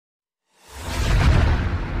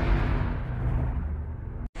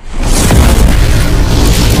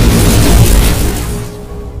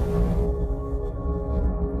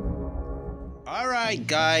Alright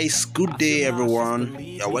guys, good day everyone.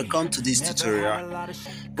 You're welcome to this tutorial.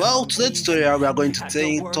 Well, today's tutorial we are going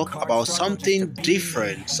to talk about something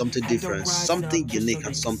different, something unique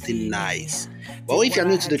and something nice. Well, if you're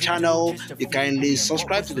new to the channel, you kindly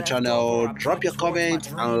subscribe to the channel, drop your comment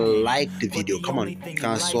and like the video. Come on, you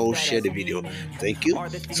can also share the video. Thank you.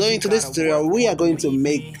 So in today's tutorial we are going to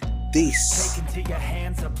make this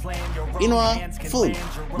in our phone,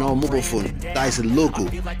 in our mobile phone. That is a logo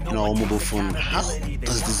in our mobile phone. How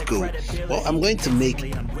does this go? Well, I'm going to make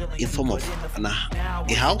in form of a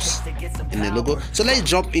house in a logo. So let's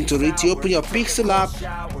jump into it. You open your Pixellab,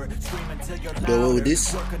 go away with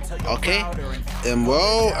this. Okay.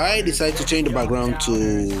 Well, I decided to change the background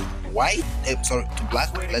to white. To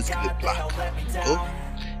black. Let's give it black. Oh,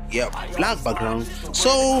 yeah, black background.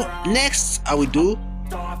 So next, I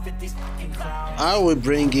will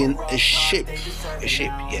bring in a shape.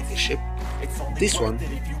 This one,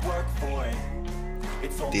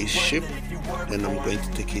 this shape. Then I'm going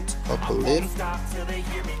to take it up a little.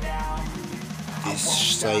 This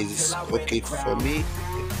size is okay for me.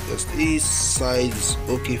 Just this size is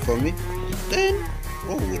okay for me. Then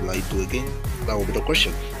what will I do again? That will be the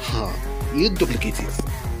question. You duplicate it.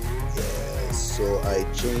 Yeah, so I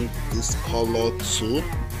change this color to.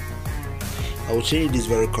 I will change this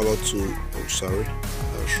very color to. Oh, sorry,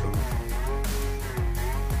 that was wrong.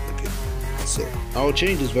 Okay, so I will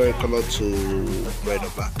change this very color to red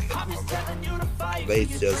or black.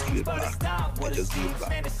 Let's just give it black.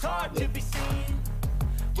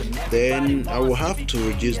 Then I will have to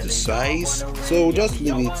reduce the size, so just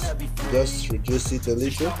leave it. Just reduce it a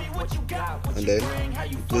little, and then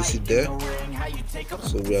place it there.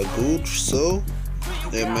 So we are good. So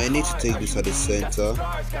I need to take this at the center.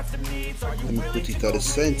 Let me put it at the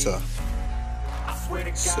center.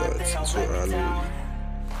 So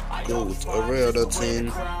I'll go with every other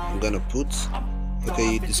thing I'm gonna put.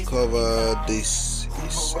 Okay, you discover this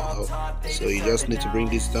is out. So you just need to bring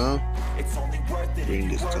this down.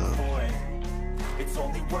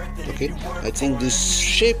 Okay, I think this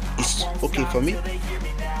shape is okay for me.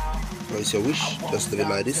 Or it's your wish, just leave it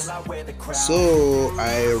like this. So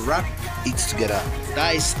I wrap it together.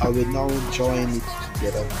 Guys, I will now join it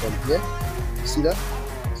together from here. See that?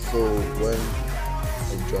 So when I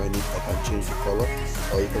join it, I can change the color,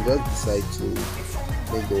 or you can just decide to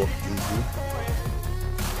make the work easy.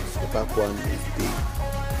 The back one is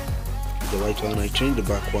the right one. I change the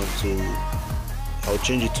back one to, I'll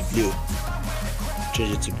change it to blue.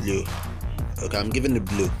 Okay, I'm giving the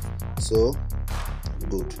blue. So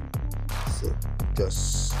good. So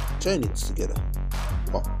just join it together.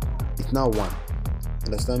 Oh, it's now one.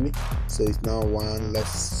 Understand me? So it's now one. Let's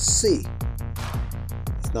see.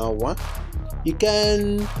 It's now one. You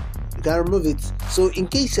can remove it. So in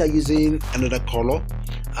case you are using another color,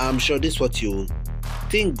 I'm sure this is what you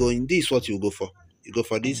think going. This is what you go for. You go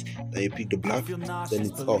for this, then you pick the black, then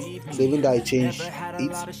it's off. So even though I change it,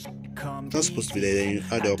 it's not supposed to be there. Then you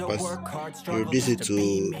add the opacity, you reduce it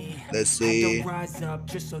to, let's say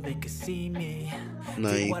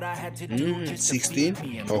 16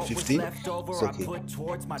 or 15. It's okay.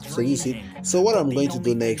 So you see. So what I'm going to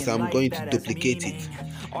do next, I'm going to duplicate it.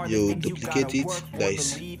 You duplicate it,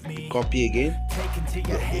 guys. Copy again.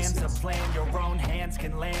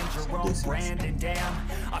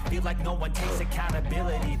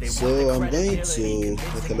 So I'm going to,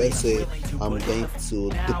 okay, let's say I'm going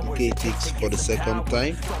to duplicate it for the second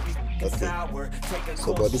time. Okay,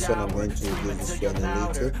 so but this one I'm going to use this one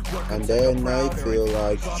later, and then I feel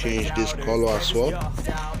like change this color as well.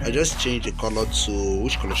 I just change the color to,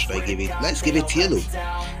 which color should I give it? Let's give it yellow.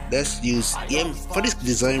 Let's use, yeah, for this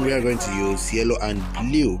design we are going to use yellow and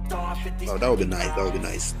blue. Oh, that would be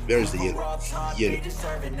nice. Where is the yellow?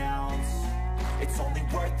 It's only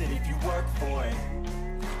worth it if you work for it.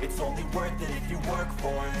 It's only worth it if you work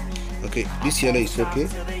for it. Okay, this yellow is okay.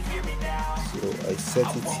 So I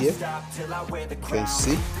set it here. You can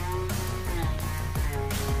see.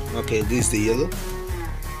 Okay, this is the yellow.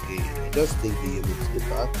 Okay, just take the yellow to the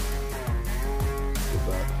back.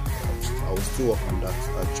 I will still work on that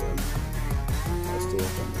actually.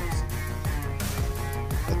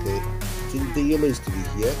 Okay, I think the yellow is to be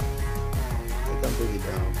here. I can bring it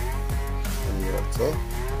down.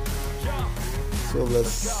 So let's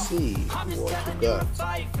see what we got.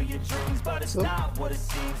 So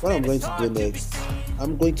what I'm going to do next,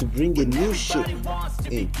 I'm going to bring a new shape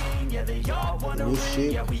in. A new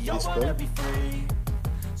shape, this one.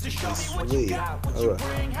 This way. Alright.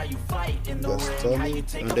 Just turn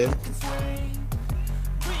it and then.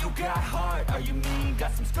 Are you mean?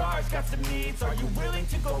 Got some scars, got some needs. Are you willing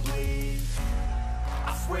to go bleed?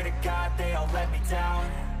 I swear to God they all let me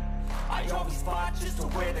down.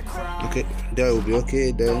 Okay, that will be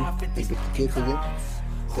okay. Then I duplicate again.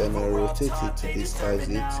 Then I rotate it to disguise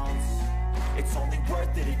it.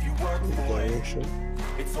 Direction.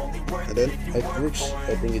 And then I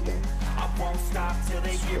bring it down.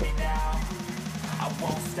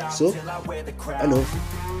 So hello.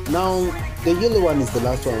 Now the yellow one is the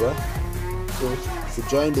last one, right? So to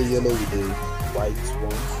join the yellow with the white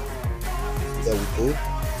ones, there we go.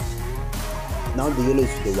 Now the yellow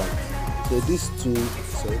is the white. So these two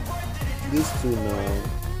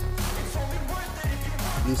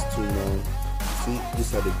now, see,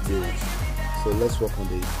 these are the blues. So let's work on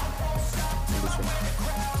this one.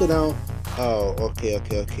 So now, oh,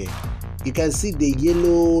 okay. You can see the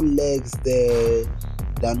yellow legs there,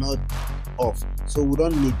 they're not off. So we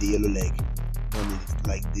don't need the yellow leg. We don't need it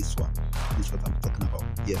like this one. This is what I'm talking about.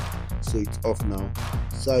 Yeah. So it's off now.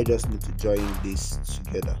 So I just need to join this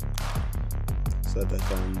together so that I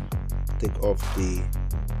can take off the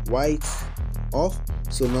white off.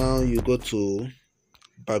 So now you go to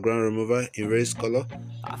background remover, erase color,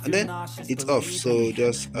 and then it's off. So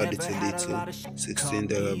just add it a little, 16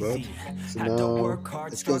 there about. So now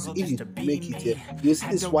it's because if you make it here, you see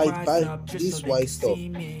this white stuff.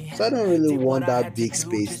 So I don't really want that big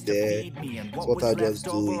space there. So what I just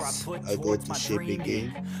do is I go to shape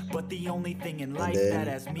again, and then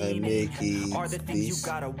I make it this,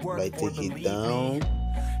 I take it down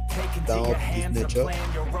up this nature,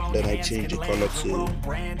 then I change the color to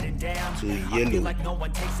yellow.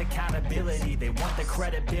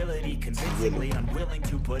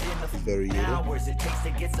 It's very yellow. So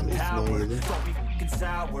it's not yellow.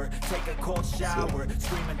 Sour, take a cold shower,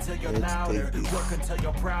 scream until you're louder, work until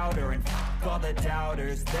you're prouder, and all the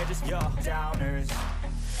doubters, they're just your downers.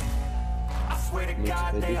 I swear to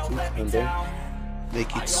God they all let me down.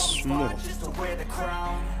 Make it small.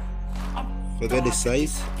 Forget the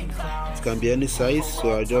size, it can be any size,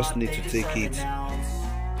 so I just need to take it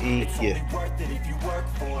in here. I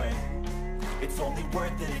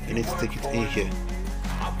need to take it in here.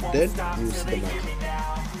 Then you will see the magic.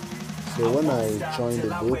 So when I join the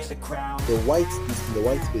boat, the white space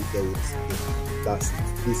there will disappear. That's it.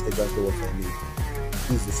 This is exactly what I need.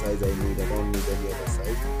 This is the size I need. I don't need any other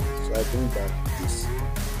size. So I bring back this.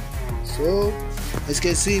 So as you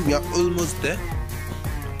can see, we are almost there.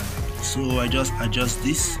 So I just adjust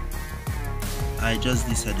this. I adjust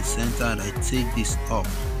this at the center, and I take this up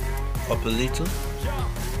a little.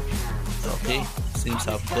 Okay, seems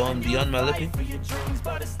I've gone beyond my lipping.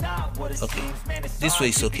 Okay, this way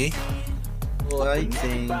is okay. So I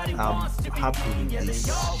think I'm happy with this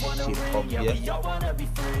shape up here,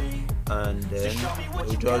 and then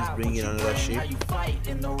we just bring in another shape,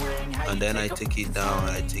 and then I take it down,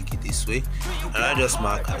 and I take it this way, and I just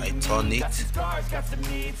mark and I turn it,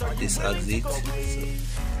 this exit.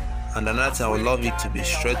 So, and another thing, I would love it to be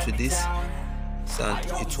straight with this, so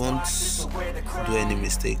it won't do any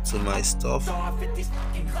mistake to my stuff.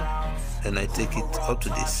 And I take it up to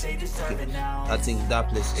this. Okay. I think that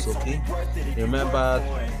place is okay. Remember,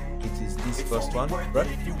 it is this first one, right?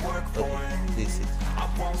 Okay, this is it.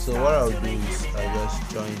 So what I'll do is I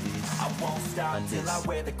just join this and this.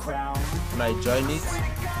 When I join it,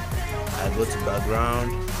 I go to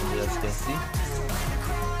background, and as you can see,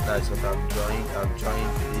 that's what I've joined. I've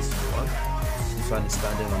joined this one. This one is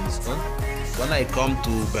standing on the stone. When I come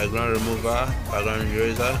to background remover, background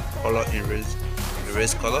eraser, color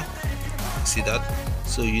erase color, see that?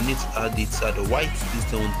 So you need to add it so the white,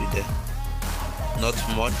 this won't be there. Not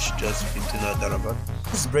much, just 15 or thereabout.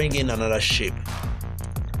 Let's bring in another shape.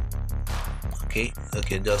 Okay,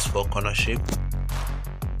 just for corner shape.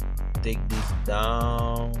 Take this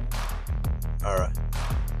down. Alright.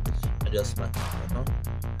 I just mark it right now.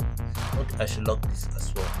 Okay, I should lock this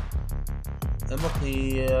as well.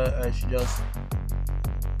 Okay, I should just.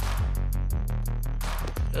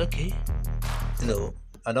 Okay. No,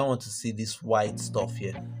 I don't want to see this white stuff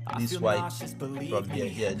here. This white from here.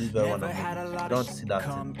 Yeah, this very one. I don't see that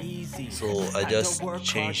thing. So I just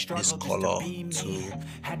changed this color to.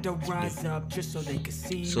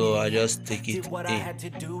 So I just take it in. I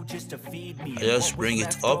just bring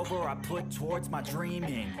it up.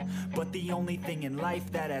 But the only thing in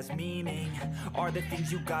life that has meaning are the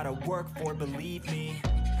things you gotta work for, believe me.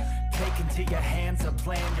 Take into your hands a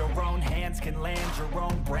plan, your own hands can land your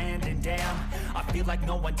own brand. And damn, I feel like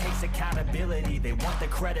no one takes accountability. They want the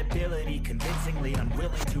credibility, convincingly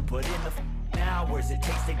unwilling to put in the hours it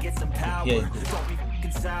takes to get some power. Yeah, don't be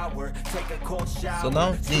f***ing sour, take a cold shower. So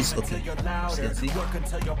now this, okay, you can see,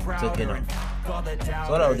 it's okay now.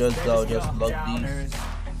 So what I'll just do, I'll just lock these.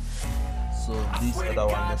 So this other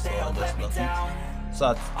one, so I'll just lock it.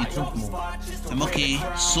 So it won't move. I'm okay.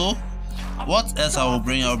 So What else I will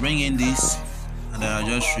bring? I'll bring in this, and then I'll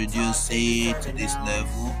just reduce it to this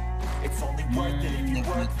level. Definitely.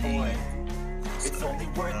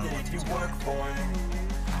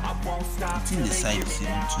 I think the side is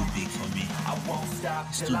even too big for me.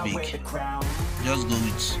 It's too big. Just go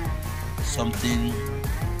with something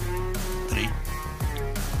 3.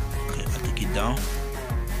 Okay, I'll take it down,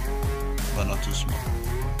 but not too small.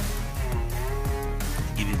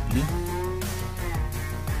 Give it blue.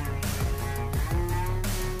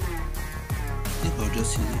 I think I'll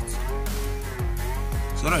just use it.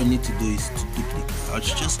 So what I need to do is to duplicate. I'll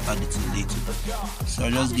just add it a little. So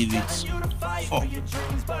I'll just give it 4.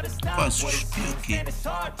 4 should be okay.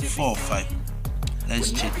 4 or 5.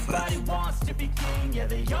 Let's check 5.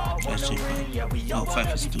 Let's check 5. No,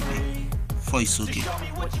 5 is too big. 4 is okay.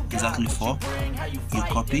 Exactly 4. You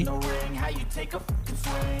copy.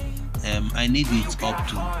 I need it up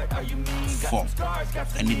to 4.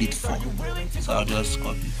 I need it 4. So I'll just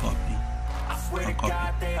copy and copy.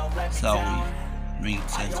 So I will bring it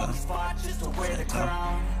center.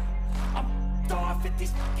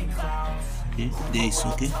 Okay, there is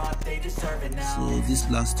okay. So this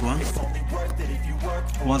last one,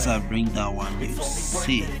 once I bring that one, you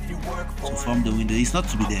see to form the window. It's not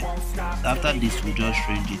to be there. So after this, we just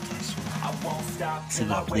change it as well. See,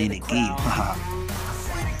 we're playing a game.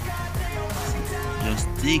 Just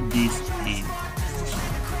take this in.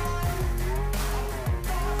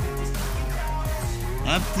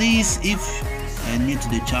 And please, if you're new to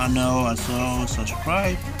the channel as well,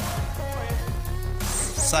 subscribe.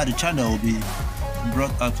 So the channel will be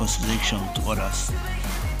brought out for selection to others,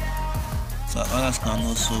 so others can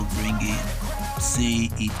also bring it, say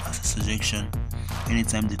it as a suggestion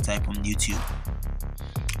anytime they type on YouTube.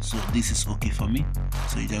 So this is okay for me,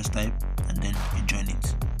 so you just type and then you join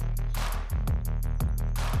it.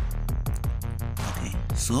 Okay,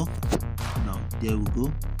 so now there we go.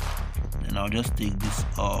 Then I'll just take this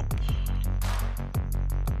up,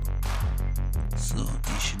 so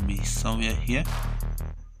it should be somewhere here.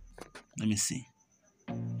 Let me see.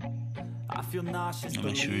 I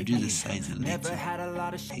should reduce the size a little. 8.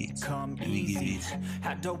 Let me give it.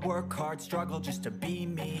 Had to work hard, struggle just to be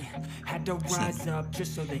me. Had to rise up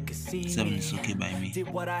just so they could see 7 is okay by me. Did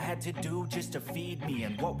what I had to do just to feed me,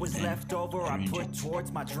 and what was left over I put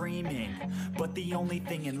towards my dreaming. But the only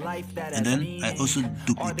thing in life that and then I also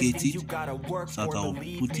duplicate it, so that I'll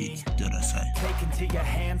put it the other side. Take into your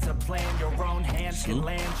hands a plan, your own hands can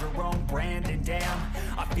land your own brand, and damn,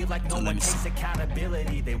 I feel like no one takes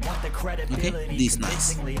accountability. They want the credibility. Okay, this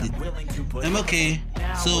nice. Okay,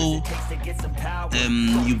 so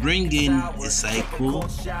you bring in a cycle.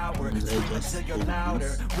 Let's just go with this.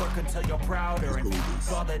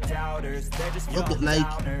 Okay, like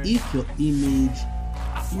if your image,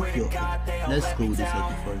 let's go with this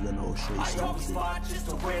cycle first, then I'll show you something.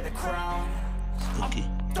 Okay,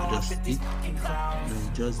 just it, then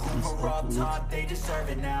just this up with it.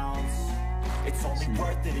 It's only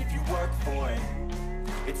worth it if you work for it.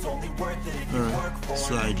 It's only worth it if you work for it.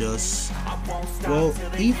 So I just, well,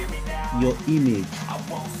 if your image,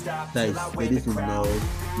 guys, for this is now,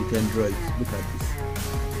 you can draw it. Look at this.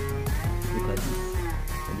 Look at this.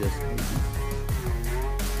 I just do this.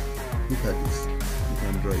 Look at this. You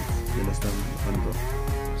can draw it. You understand? You can draw.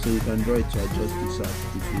 So you can draw it to adjust this up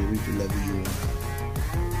if you reach the level you want.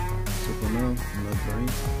 So for now, I'm not drawing.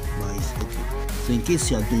 Nice. Okay. So in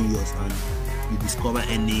case you are doing yours and you discover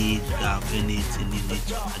any gap, anything you need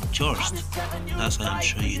to adjust, that's why I'm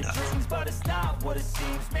showing you that.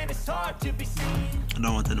 I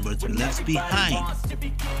don't want anybody to be left behind.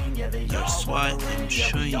 That's why I'm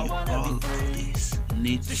showing you all of this. You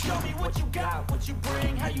need to duplicate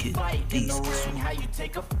this as well.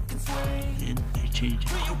 Then I change it.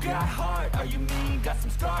 Background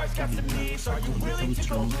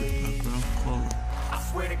color. I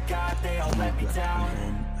swear to God they all let me down. And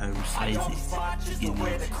then I resize it. Give it.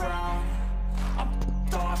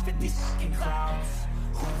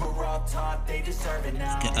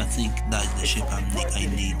 Okay, I think that's the shape I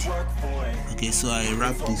need. Okay, so I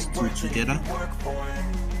wrap these two together. I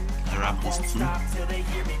wrap these two. Yeah,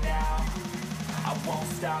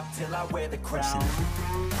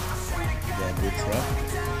 good wrap.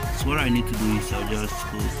 So what I need to do is I'll just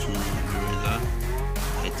go to eraser.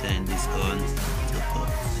 I turn this on to pop.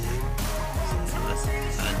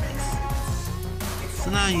 So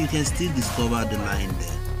now you can still discover the line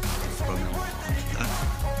there. From that.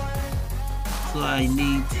 So I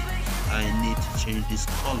need to change this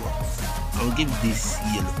color. I will give this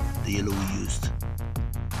yellow, the yellow we used.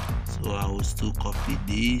 So I will still copy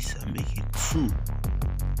this and make it 2.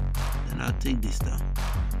 Then I'll take this down.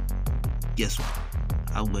 Guess what?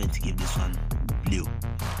 I'm going to give this one blue.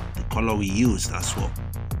 The color we used as well,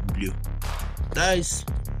 blue. Guys,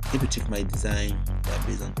 if you check my design, they are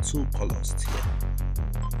based on 2 colors here.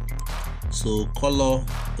 So color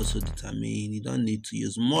also determine, you don't need to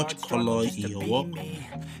use much color in your work.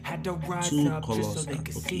 2 colors are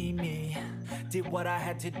okay. Did what I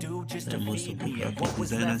had to do just to most of the graphic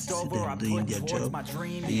designers see them doing their job.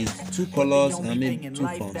 They use 2 colors and maybe 2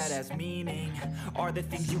 fonts. Are the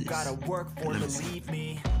things you gotta work for, believe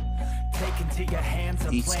me.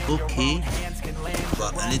 It's okay,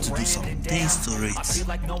 but I need to do some things to it. Okay.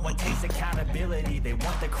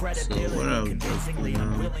 So what I will do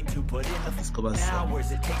now, discover some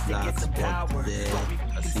black spot there.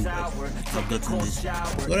 I think I've gotten this.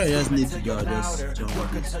 What I just need to do, I'll just join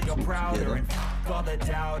these 2 together. Join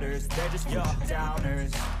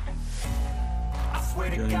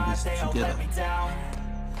this together.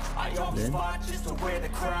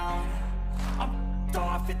 Then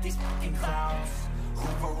off at these fucking clowns who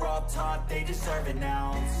were all taught they deserve an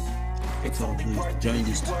ounce. It's only worth it if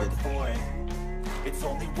you work for it. It's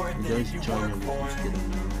only worth it if you work for it.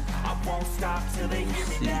 I won't stop till they hear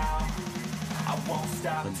me now. I won't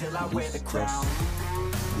stop till I wear the crown.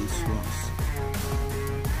 These ones,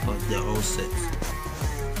 but they're all set.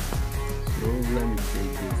 So let me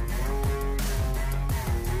take this.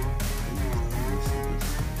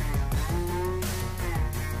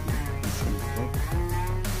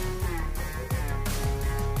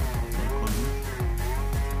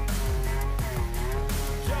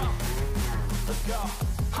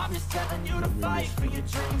 I'm just telling you to fight for your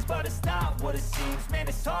dreams, but it's not what it seems. Man,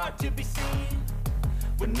 it's hard to be seen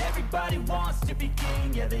when everybody wants to be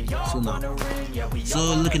king. Yeah, they all want to ring. Yeah, we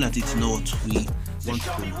so looking at it, you know what we want to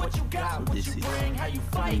do. So this is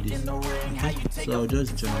so I'll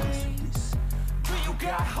just join this with this. Do you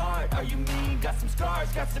got heart? Are you mean? Got some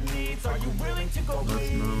scars, got some needs. Are you willing to go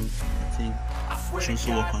bleed? Now I think I should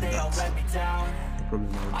also work on that. The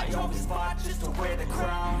problem I always fought just to wear the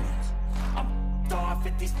crown. Off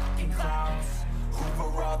at these fucking clowns who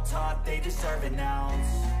were all taught they deserve an ounce.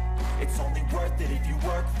 It's only worth it if you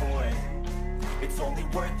work for it. It's only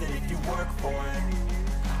worth it if you work for it.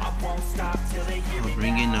 I won't stop till they hear me.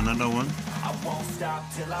 Bring in another one. I won't stop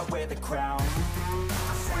till I wear the crown. I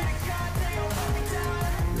swear to God they all let me down.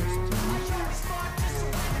 I always fought just to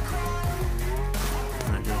wear the crown.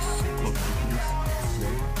 I just copy this.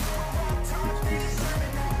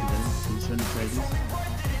 And then try this.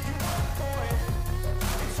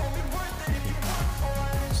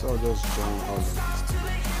 So I'll just join all of this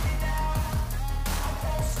together.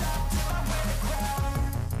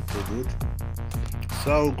 Okay, good. So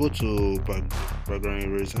I'll go to background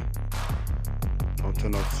eraser. I'll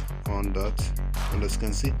turn off on that, and as you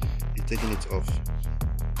can see, it's taking it off.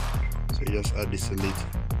 So you just add this elite.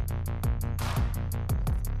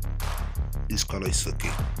 This color is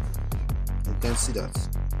okay. You can see that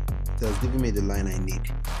it has given me the line I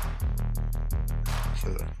need. So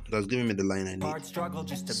that's giving me the line I need.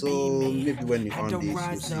 So maybe when you on this,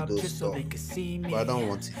 you see those stuff, but I don't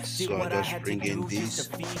want it. So I just bring in this,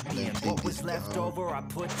 and then take this down, and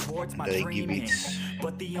then I give it.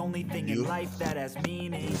 But the only thing in life that has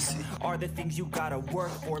meaning are the things you gotta work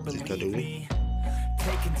for. Believe me.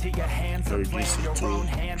 Take into your hands and plan your own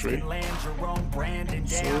hands and land your own brand. And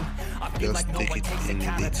damn, I feel like no one takes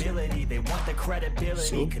accountability. They want the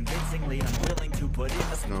credibility. Convincingly, I'm willing to put in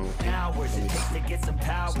the hours it takes to get some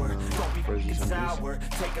power. Don't be freaking sour.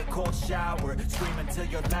 Take a cold shower. Scream until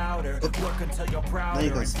you're louder. Work until you're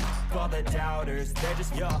prouder. All the doubters, they're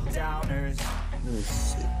just young downers.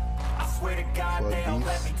 I swear to God, they all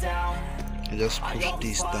let me down. I just push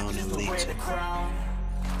this down a little.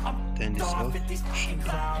 Turn this off.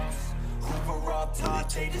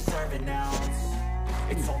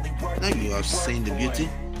 Now you have seen the beauty.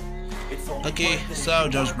 Okay, so I'll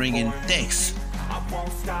just bring in text. I'll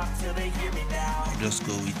just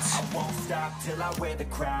go with.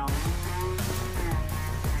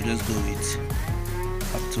 Just go with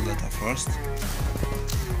up to letter first.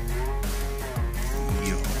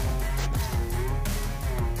 Yo.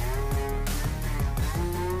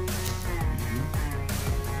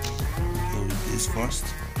 First,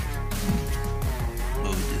 go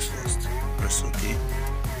with this first. Press OK.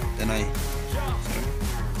 Then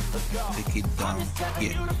take it down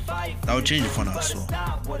here. I will change the font as well.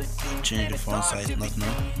 Change the font size, not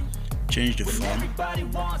now. Change the font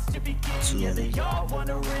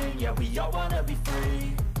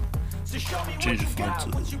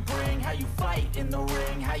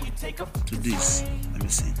to this. Let me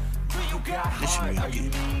see. This should be okay.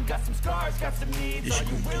 This should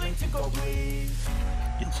be okay.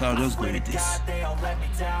 Yeah, so I'll just go with this.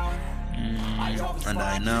 And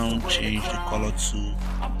I now change the color to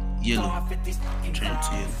yellow. Change it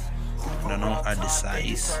to yellow. And I now add the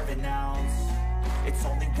size. It's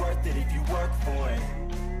only worth it if you work for it.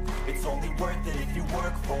 It's only worth it if you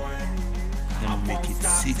work for it. Let me make it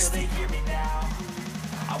 60.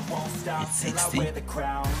 It's 60. So let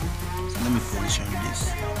me position this.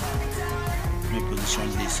 Let me position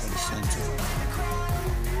this at the center.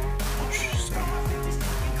 Oops, sorry.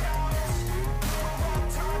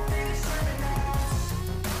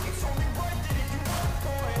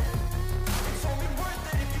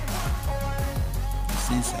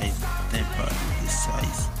 Since I tempered the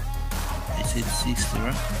size, I said 60,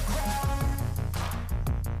 right?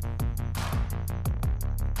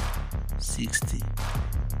 60.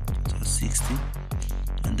 So 60,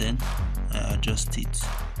 and then I adjust it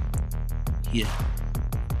here.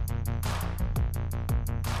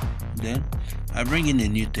 Then I bring in a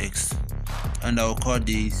new text, and I'll call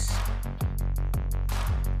this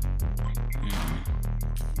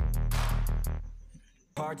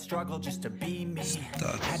hard struggle just to be me.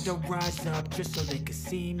 Had to rise up just so they could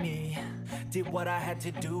see me. Did what I had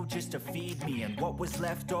to do just to feed me, and what was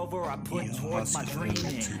left over I put towards my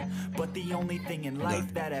dreaming. But the only thing in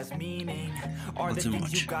life that has meaning are the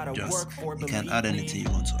things you gotta work for. You can add anything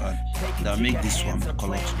you want to add. I'll make this one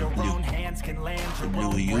color to be blue. The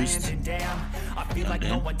blue we used. And then I'll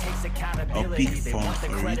pick font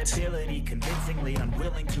for it.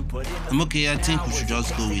 I'm okay, I think we should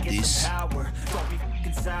just go with this.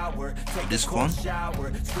 This one.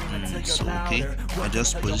 So okay, I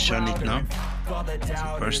just position it now.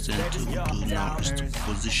 The first thing to do now is to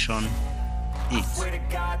position it.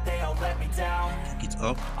 Pick it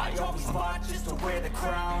up, up.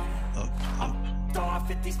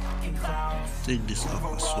 Take this up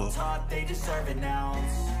as well.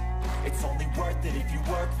 It's only worth it if you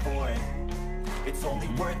work for it. It's only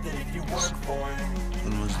worth it if you work for it.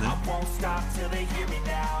 Almost there. I won't stop till they hear me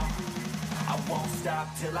now. I won't stop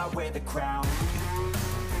till I wear the crown.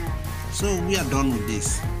 So we are done with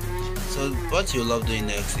this. So what you love doing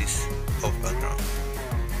next is off background,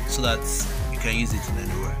 so that you can use it in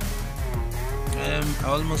anywhere. I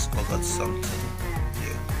almost forgot something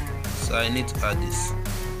here, so I need to add this.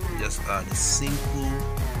 Just add a simple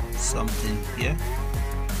something here.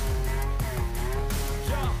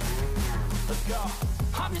 Let's go.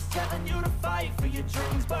 I'm just telling you to fight for your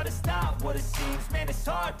dreams, but it's not what it seems. Man, it's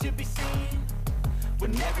hard to be seen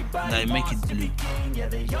when everybody I make it blue. Yeah,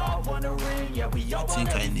 they all wanna ring. Yeah, we all I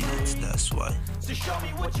think I need it, that's why. So show me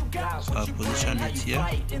what you got. So I'll position it here.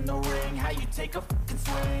 In the ring, how you take a fucking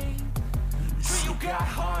swing. See. You got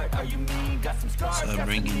heart, are you mean? Got some scars, so I'm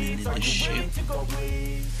bringing in the shape.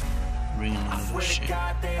 Bring in another shape.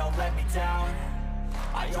 God, they all let me down.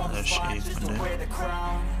 Another shape, and then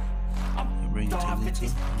I bring it a little,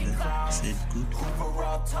 and then say good.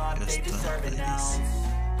 Just like this.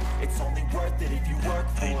 It's only worth it if you work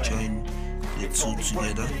for I join the two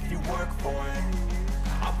together.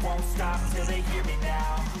 I won't stop till they hear me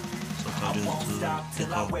now. So I'll just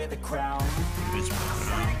take off the crown. Raise back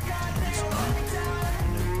around, turn this on,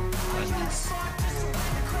 and then like this. So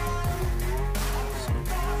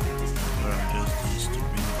what I'm just doing is to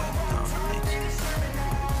bring that down a bit.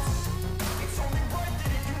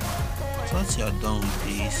 So once you are done with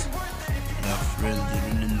this, you have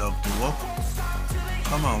really loved the work.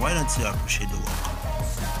 Come on, why don't you appreciate the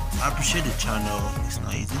work? I appreciate the channel, it's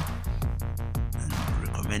not easy, and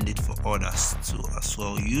recommend it for others to as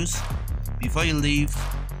well use. Before you leave,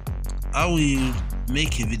 I will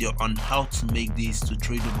make a video on how to make this to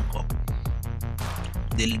tradable cup.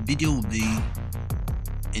 The video will be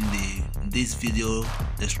in this video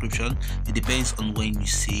description. It depends on when you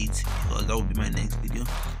see it, because that will be my next video.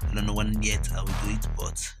 I don't know when yet I will do it,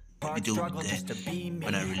 but the video will be there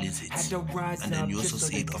when I release it, and then you also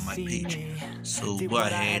see it on my page. So go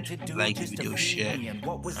ahead, like the video, share, and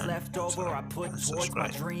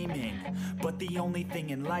subscribe. But the only thing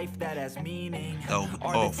in life that has meaning, that will be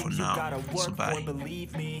all for now. So bye.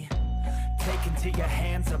 Take into your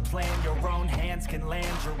hands a plan, your own hands can land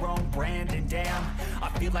your own brand. And damn, I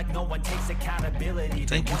feel like no one takes accountability.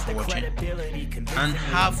 Thank you for watching, and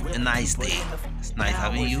have a nice day. It's nice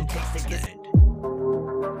having you today.